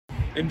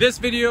In this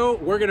video,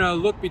 we're gonna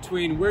look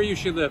between where you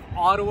should live,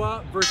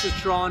 Ottawa versus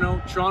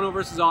Toronto, Toronto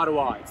versus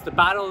Ottawa. It's the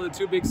battle of the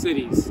two big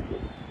cities.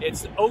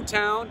 It's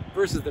O-Town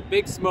versus the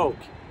Big Smoke.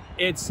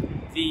 It's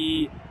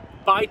the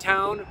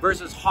Bytown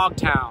versus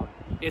Hogtown.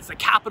 It's the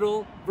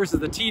capital versus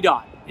the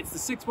T-Dot. It's the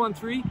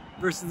 613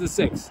 versus the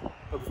 6.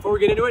 But before we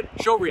get into it,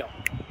 show reel.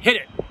 Hit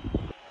it.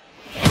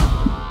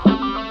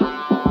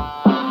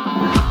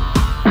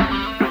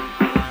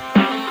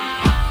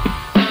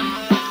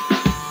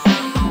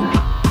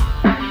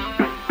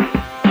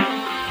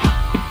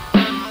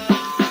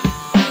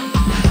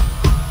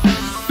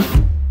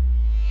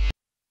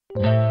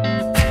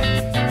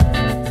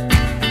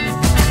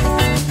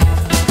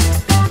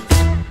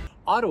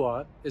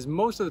 Ottawa is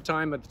most of the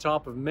time at the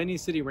top of many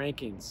city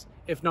rankings,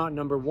 if not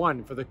number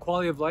one, for the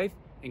quality of life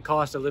and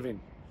cost of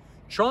living.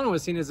 Toronto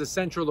is seen as a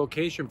central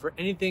location for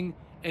anything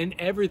and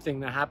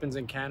everything that happens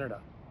in Canada.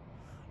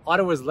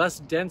 Ottawa's less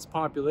dense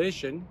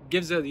population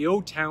gives it the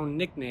O-Town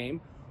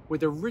nickname,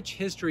 with a rich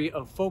history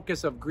of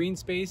focus of green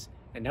space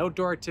and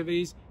outdoor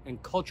activities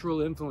and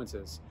cultural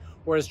influences,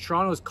 whereas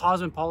Toronto's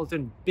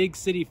cosmopolitan big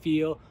city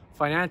feel,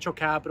 financial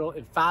capital,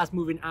 and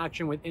fast-moving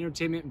action with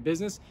entertainment and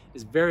business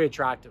is very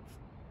attractive.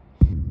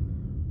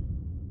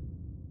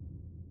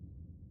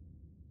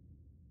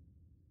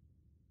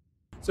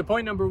 So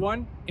point number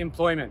one,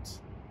 employment.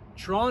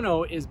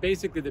 Toronto is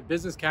basically the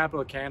business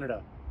capital of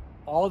Canada.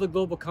 All the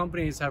global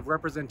companies have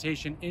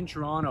representation in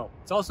Toronto.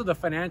 It's also the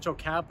financial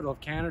capital of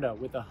Canada,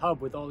 with a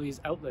hub with all these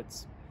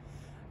outlets.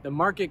 The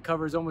market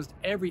covers almost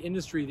every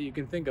industry that you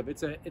can think of.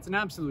 It's an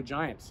absolute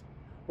giant.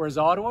 Whereas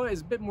Ottawa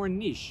is a bit more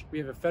niche. We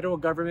have a federal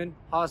government,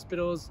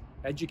 hospitals,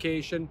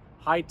 education,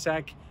 high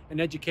tech,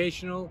 and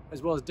educational,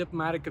 as well as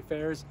diplomatic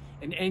affairs,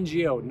 and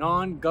NGO,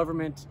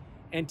 non-government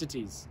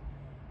entities.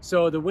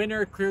 So the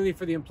winner clearly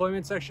for the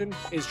employment section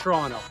is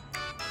Toronto.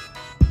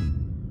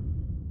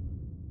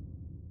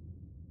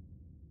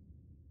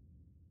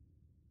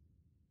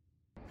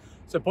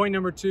 So point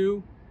number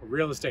two,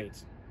 real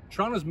estate.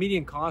 Toronto's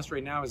median cost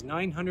right now is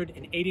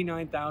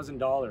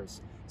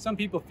 $989,000. Some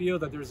people feel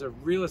that there's a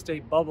real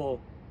estate bubble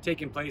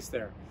taking place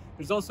there.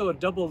 There's also a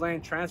double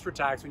land transfer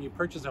tax when you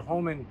purchase a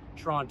home in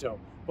Toronto,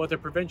 both a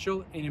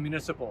provincial and a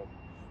municipal.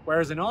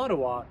 Whereas in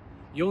Ottawa,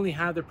 you only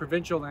have the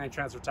provincial land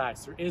transfer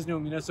tax. There is no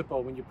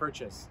municipal when you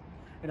purchase.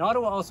 And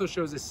Ottawa also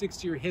shows a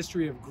 6-year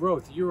history of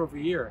growth year over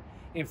year.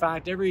 In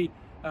fact, every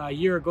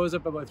year it goes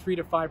up about 3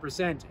 to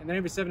 5%. And then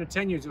every 7 to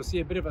 10 years, you'll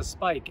see a bit of a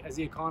spike as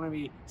the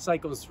economy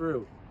cycles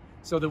through.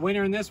 So the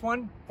winner in this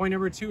one, point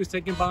number two, is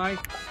taken by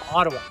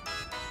Ottawa.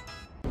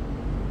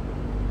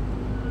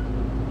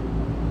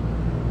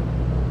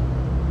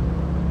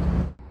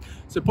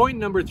 So point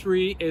number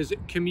three is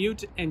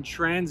commute and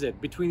transit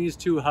between these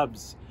two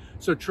hubs.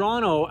 So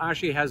Toronto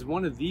actually has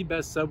one of the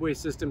best subway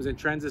systems and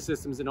transit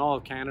systems in all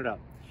of Canada.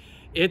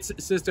 Its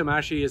system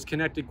actually is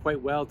connected quite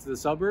well to the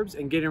suburbs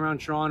and getting around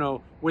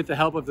Toronto with the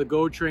help of the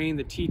GO train,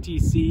 the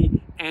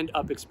TTC, and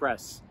Up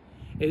Express.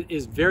 It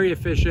is very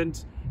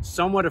efficient,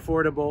 somewhat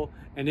affordable,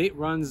 and it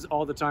runs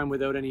all the time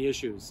without any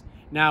issues.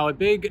 Now, a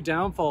big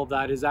downfall of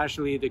that is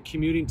actually the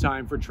commuting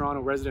time for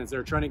Toronto residents that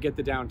are trying to get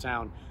to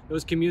downtown.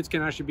 Those commutes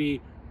can actually be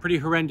pretty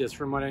horrendous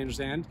from what I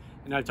understand.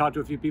 And I've talked to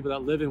a few people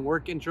that live and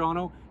work in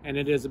Toronto, and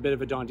it is a bit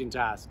of a daunting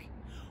task.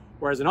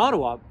 Whereas in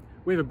Ottawa,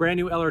 we have a brand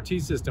new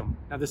LRT system.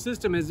 Now the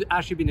system has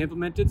actually been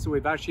implemented, so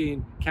we've actually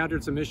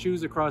encountered some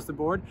issues across the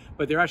board,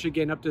 but they're actually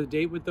getting up to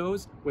date with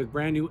those with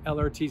brand new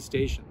LRT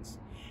stations.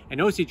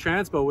 And OC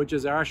Transpo, which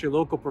is our actually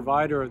local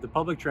provider of the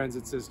public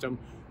transit system,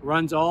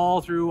 runs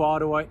all through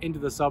Ottawa into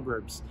the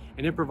suburbs,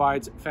 and it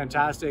provides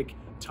fantastic,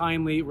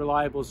 timely,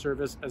 reliable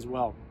service as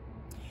well.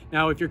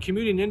 Now, if you're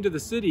commuting into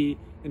the city,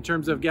 in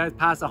terms of getting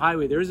past the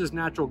highway, there is this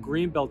natural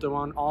green belt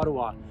around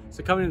Ottawa.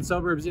 So coming in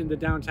suburbs into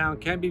downtown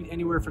can be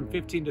anywhere from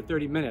 15 to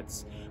 30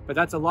 minutes. But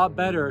that's a lot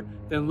better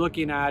than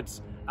looking at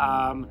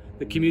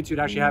the commutes you'd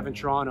actually have in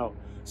Toronto.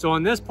 So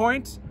on this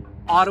point,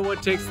 Ottawa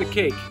takes the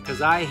cake,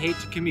 because I hate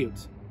to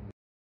commute.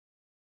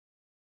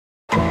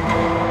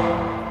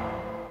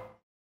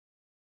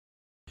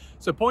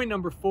 So point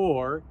number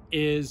four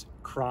is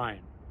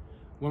crime.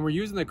 When we're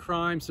using the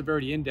Crime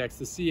Severity Index,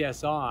 the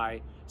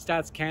CSI,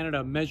 Stats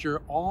Canada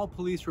measure all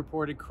police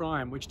reported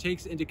crime, which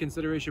takes into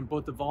consideration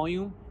both the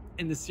volume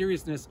and the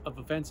seriousness of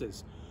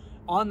offenses.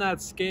 On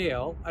that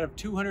scale, out of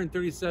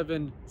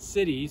 237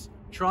 cities,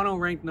 Toronto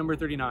ranked number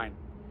 39.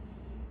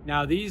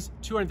 Now, these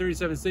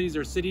 237 cities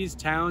are cities,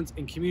 towns,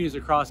 and communities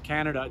across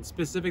Canada and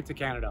specific to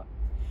Canada.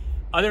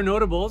 Other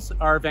notables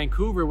are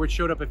Vancouver, which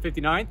showed up at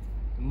 59th,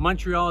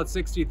 Montreal at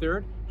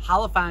 63rd,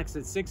 Halifax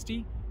at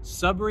 60,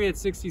 Sudbury at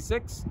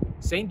 66,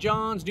 St.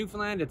 John's,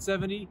 Newfoundland at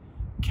 70,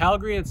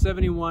 Calgary at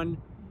 71,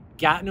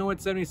 Gatineau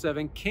at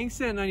 77,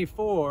 Kingston at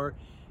 94,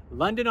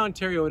 London,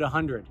 Ontario at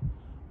 100.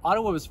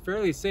 Ottawa was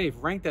fairly safe,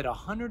 ranked at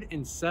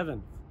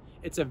 107th.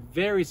 It's a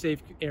very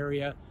safe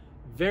area,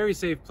 very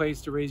safe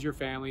place to raise your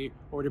family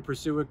or to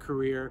pursue a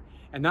career.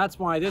 And that's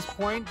why at this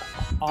point,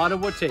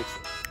 Ottawa takes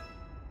it.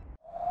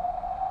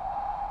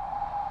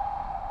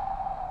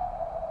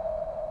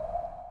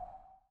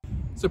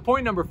 So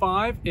point number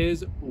 5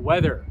 is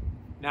weather.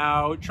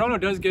 Now, Toronto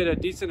does get a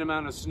decent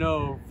amount of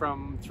snow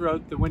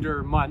throughout the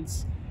winter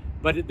months,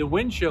 but the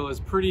wind chill is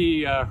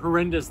pretty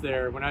horrendous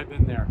there when I've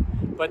been there.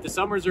 But the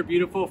summers are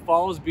beautiful,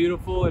 fall is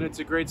beautiful, and it's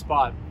a great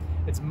spot.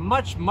 It's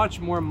much, much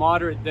more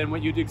moderate than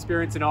what you'd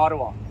experience in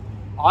Ottawa.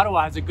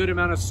 Ottawa has a good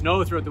amount of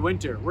snow throughout the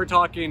winter. We're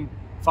talking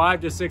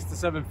 5 to 6 to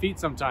 7 feet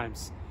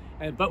sometimes.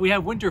 But we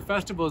have winter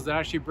festivals that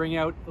actually bring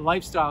out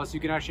lifestyles so you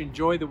can actually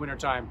enjoy the winter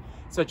time,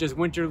 such as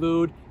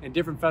Winterlude and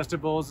different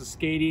festivals,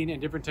 skating,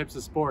 and different types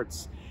of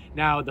sports.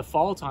 Now, the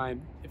fall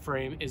time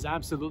frame is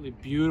absolutely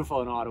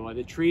beautiful in Ottawa.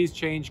 The trees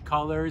change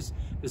colors.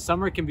 The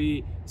summer can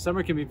be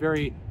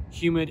very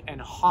humid and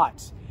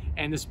hot,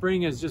 and the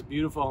spring is just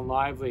beautiful and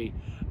lively.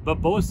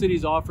 But both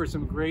cities offer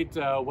some great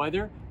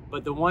weather,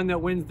 but the one that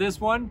wins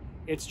this one,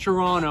 it's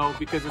Toronto,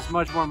 because it's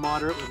much more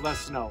moderate with less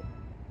snow.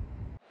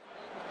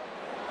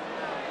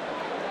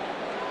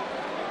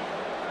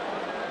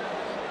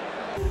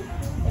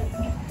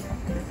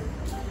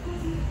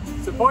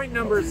 So point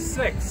number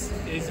 6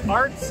 is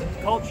arts,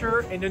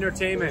 culture, and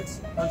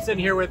entertainment. I'm sitting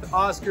here with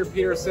Oscar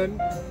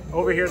Peterson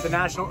over here at the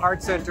National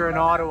Arts Centre in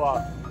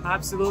Ottawa.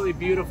 Absolutely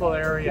beautiful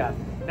area.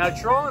 Now,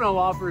 Toronto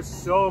offers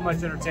so much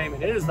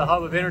entertainment. It is the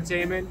hub of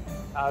entertainment,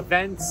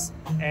 events,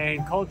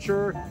 and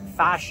culture,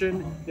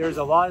 fashion. There's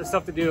a lot of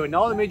stuff to do, and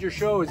all the major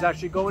shows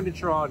actually go into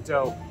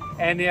Toronto,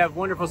 and they have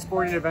wonderful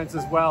sporting events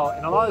as well.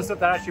 And a lot of the stuff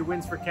that actually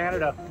wins for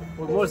Canada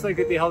will most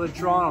likely be held in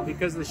Toronto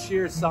because of the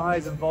sheer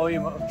size and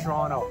volume of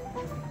Toronto.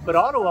 But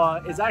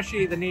Ottawa is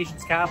actually the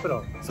nation's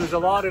capital, so there's a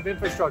lot of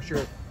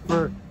infrastructure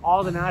for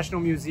all the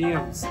national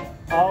museums,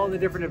 all the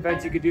different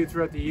events you could do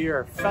throughout the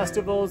year,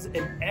 festivals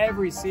in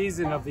every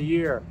season of the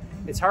year.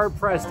 It's hard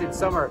pressed in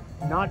summer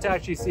not to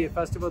actually see a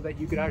festival that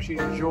you could actually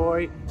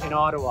enjoy in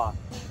Ottawa.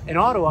 In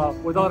Ottawa,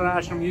 with all the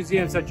national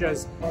museums such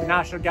as the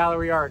National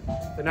Gallery Art,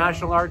 the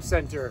National Arts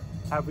Centre,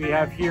 we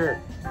have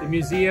here the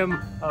Museum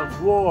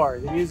of War,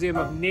 the Museum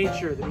of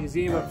Nature, the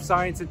Museum of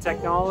Science and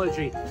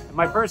Technology, and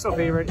my personal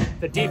favorite,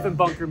 the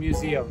Diefenbunker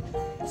Museum.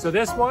 So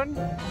this one,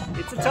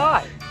 it's a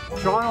tie.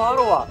 Toronto,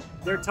 Ottawa,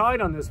 they're tied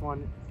on this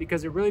one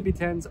because it really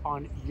depends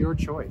on your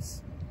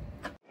choice.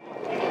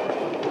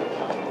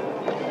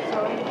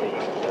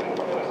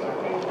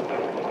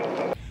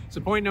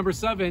 So point number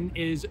 7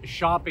 is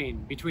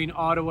shopping between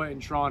Ottawa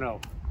and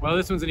Toronto. Well,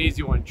 this one's an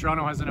easy one.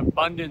 Toronto has an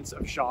abundance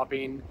of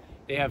shopping.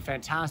 They have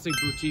fantastic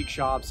boutique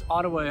shops.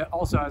 Ottawa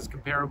also has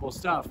comparable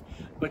stuff,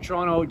 but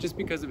Toronto, just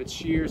because of its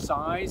sheer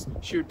size,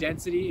 sheer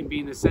density, and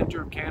being the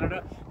center of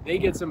Canada, they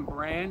get some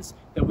brands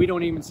that we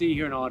don't even see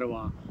here in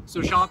Ottawa.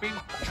 So shopping,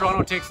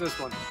 Toronto takes this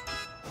one.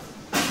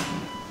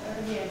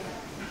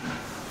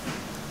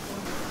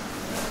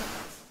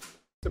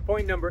 So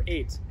point number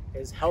 8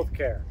 is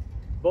healthcare.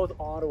 Both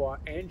Ottawa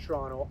and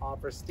Toronto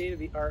offer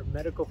state-of-the-art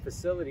medical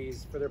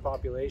facilities for their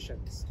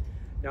populations.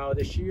 Now,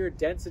 the sheer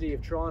density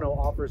of Toronto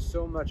offers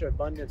so much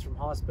abundance from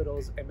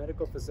hospitals and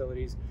medical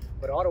facilities,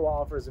 but Ottawa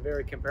offers a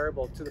very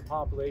comparable to the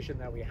population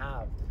that we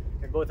have.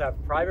 And both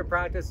have private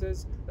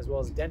practices as well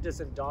as dentists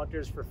and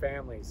doctors for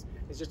families.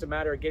 It's just a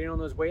matter of getting on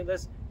those wait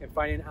lists and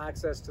finding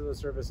access to those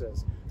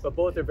services. But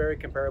both are very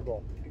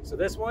comparable. So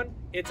this one,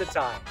 it's a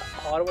tie.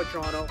 Ottawa,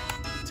 Toronto,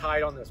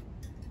 tied on this one.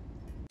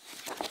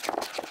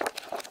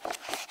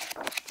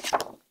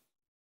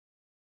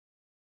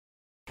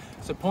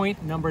 So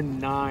point number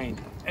 9,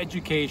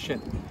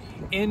 education.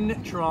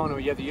 In Toronto,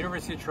 you have the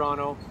University of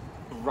Toronto,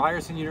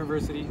 Ryerson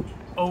University,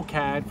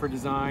 OCAD for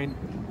design,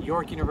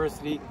 York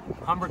University,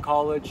 Humber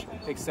College,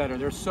 etc.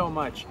 There's so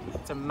much.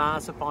 It's a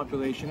massive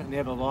population, and they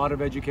have a lot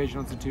of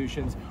educational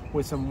institutions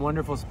with some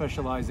wonderful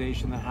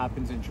specialization that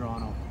happens in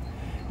Toronto.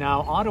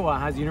 Now, Ottawa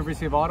has the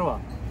University of Ottawa,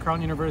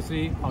 Crown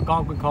University,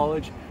 Algonquin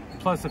College,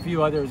 plus a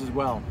few others as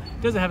well.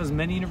 It doesn't have as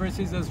many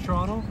universities as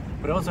Toronto,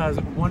 but it also has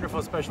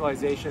wonderful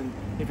specialization.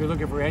 If you're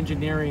looking for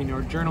engineering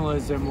or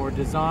journalism or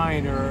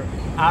design or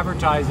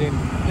advertising,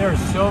 there are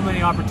so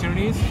many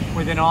opportunities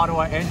within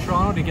Ottawa and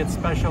Toronto to get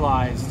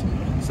specialized.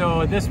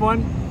 So this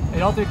one,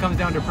 it ultimately comes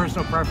down to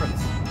personal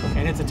preference,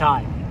 and it's a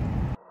tie.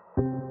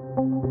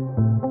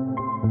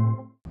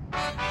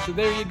 So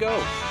there you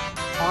go,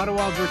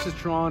 Ottawa versus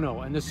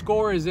Toronto, and the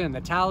score is in.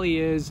 The tally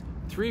is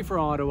 3 for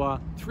Ottawa,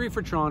 3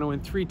 for Toronto,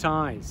 and 3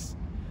 ties.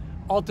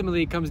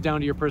 Ultimately, it comes down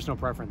to your personal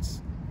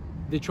preference.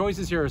 The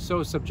choices here are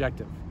so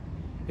subjective.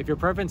 If your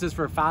preference is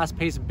for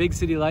fast-paced big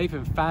city life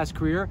and fast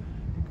career,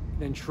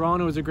 then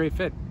Toronto is a great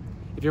fit.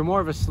 If you're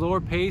more of a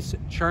slower pace,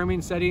 charming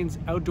settings,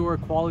 outdoor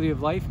quality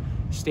of life,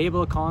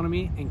 stable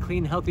economy, and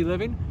clean, healthy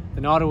living,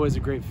 then Ottawa is a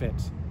great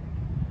fit.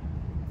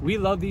 We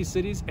love these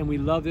cities and we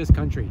love this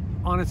country.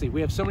 Honestly, we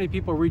have so many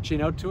people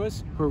reaching out to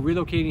us who are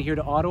relocating here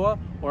to Ottawa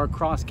or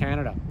across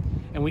Canada,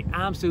 and we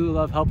absolutely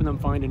love helping them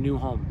find a new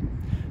home.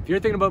 If you're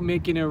thinking about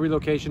making a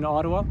relocation to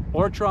Ottawa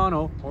or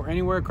Toronto or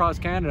anywhere across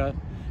Canada,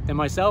 then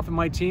myself and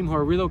my team who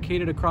are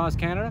relocated across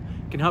Canada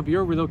can help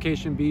your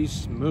relocation be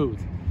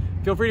smooth.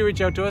 Feel free to reach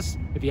out to us.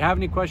 If you have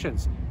any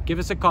questions, give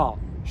us a call,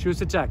 shoot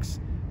us a text,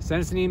 send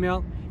us an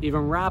email,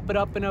 even wrap it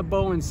up in a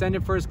bow and send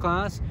it first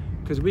class,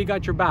 because we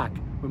got your back.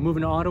 We're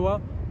moving to Ottawa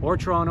or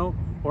Toronto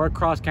or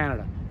across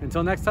Canada.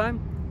 Until next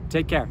time,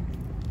 take care.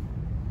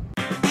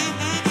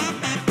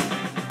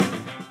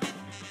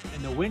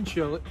 wind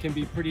chill can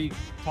be pretty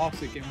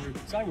toxic, and we're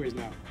sideways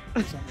now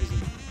for some reason.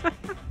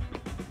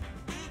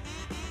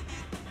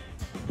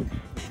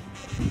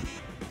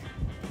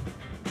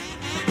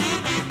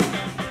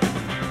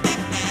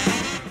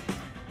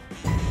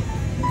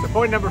 So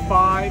point number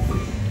 5,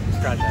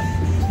 scratch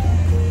that.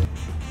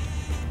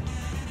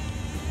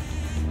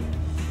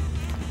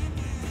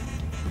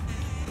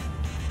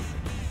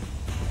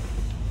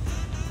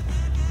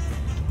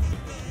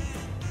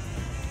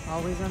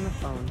 Always on the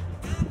phone,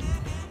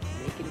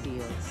 making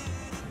deals,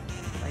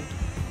 like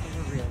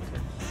a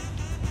realtor.